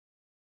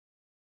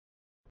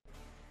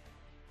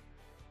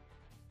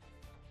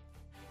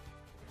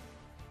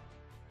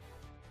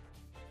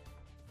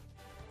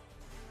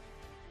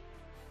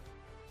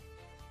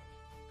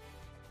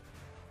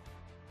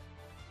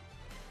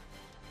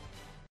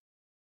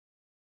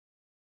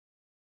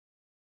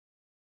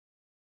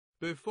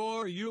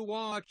before you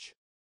watch.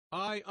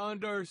 I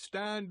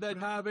understand that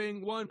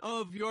having one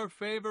of your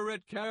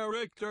favorite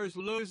characters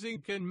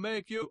losing can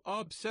make you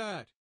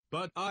upset,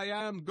 but I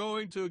am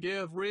going to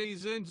give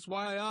reasons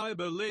why I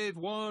believe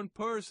one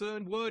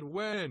person would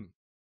win.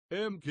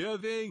 I'm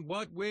giving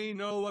what we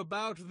know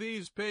about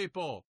these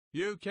people.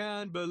 You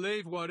can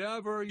believe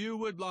whatever you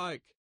would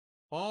like.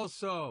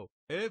 Also,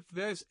 if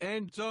this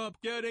ends up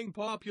getting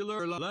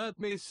popular, let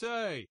me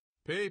say,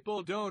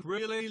 people don't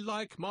really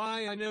like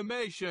my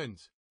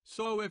animations.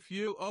 So if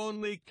you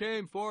only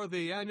came for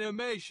the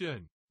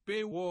animation,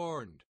 be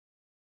warned.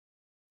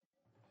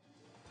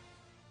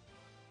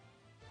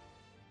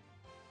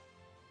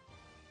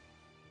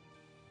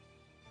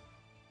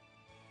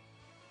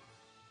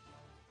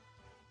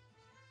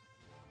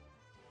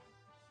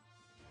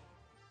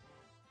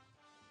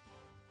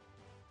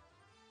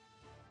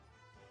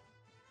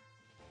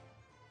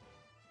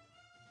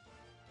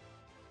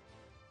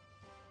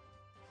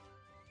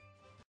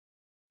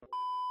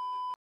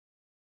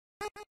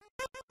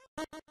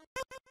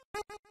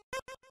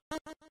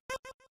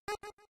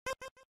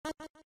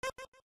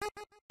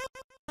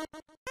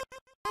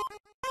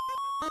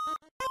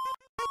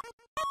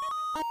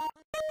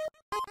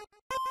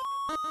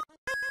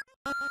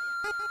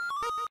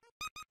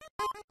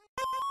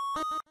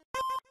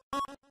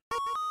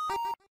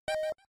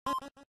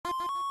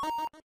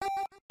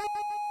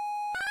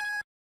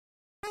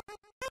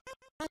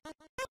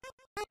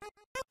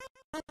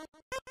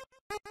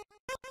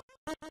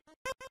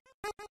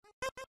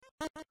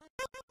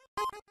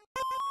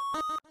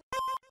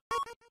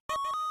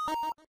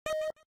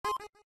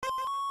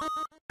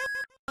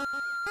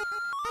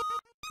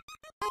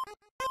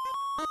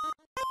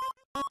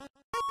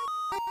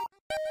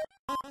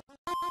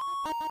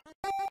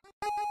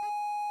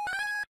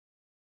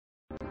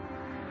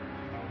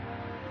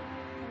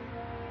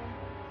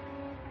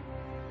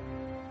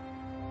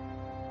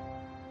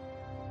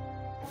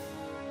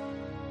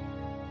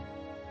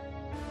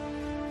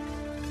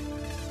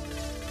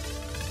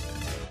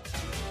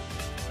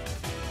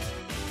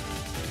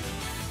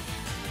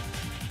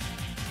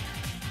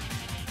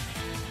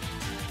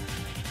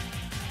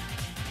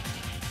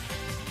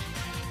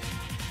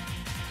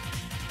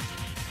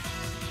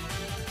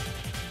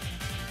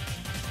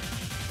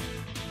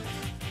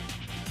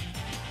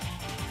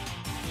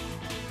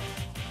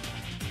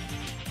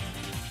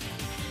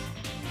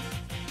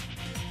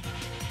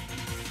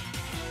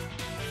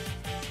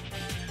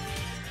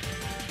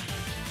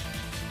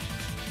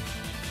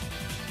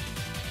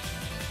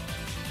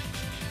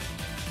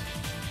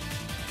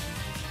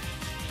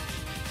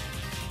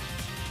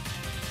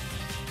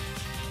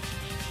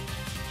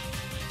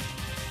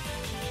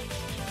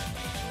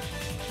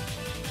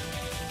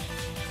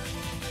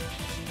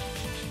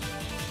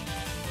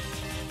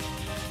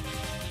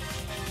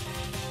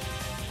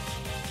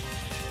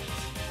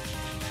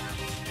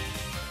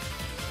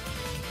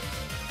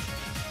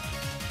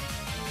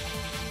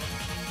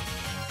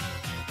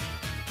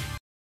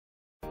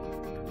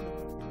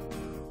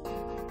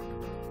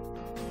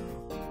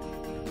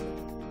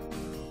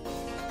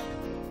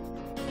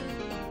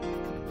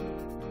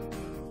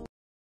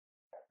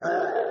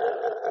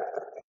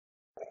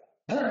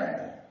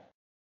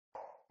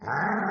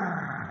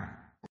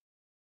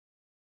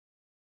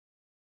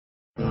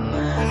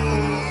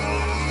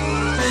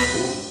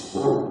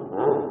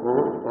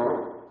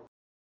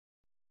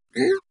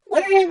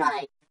 Where am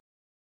I?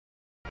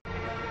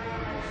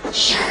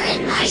 You're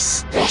in my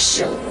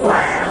special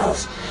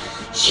world.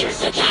 You're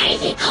the guy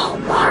they call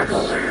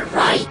Magolor,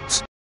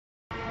 right?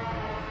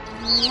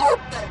 Yep.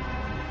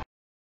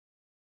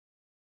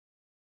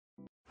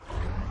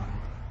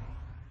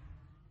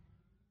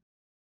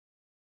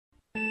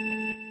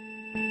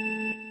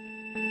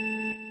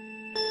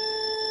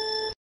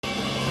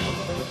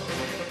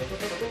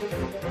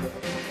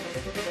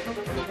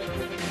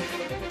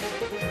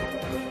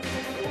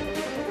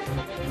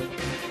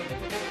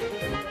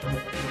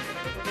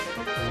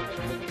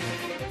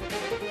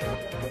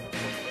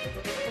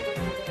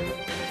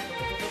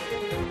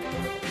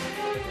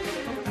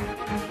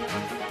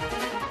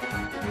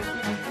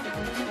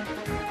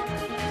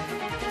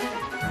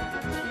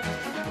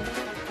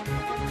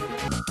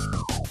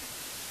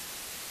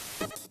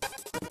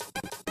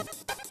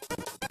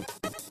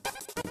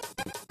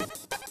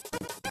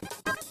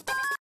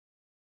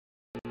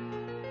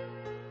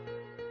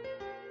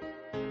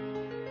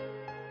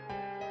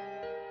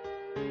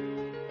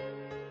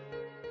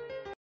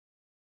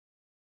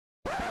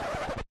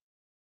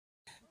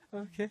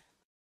 Okay.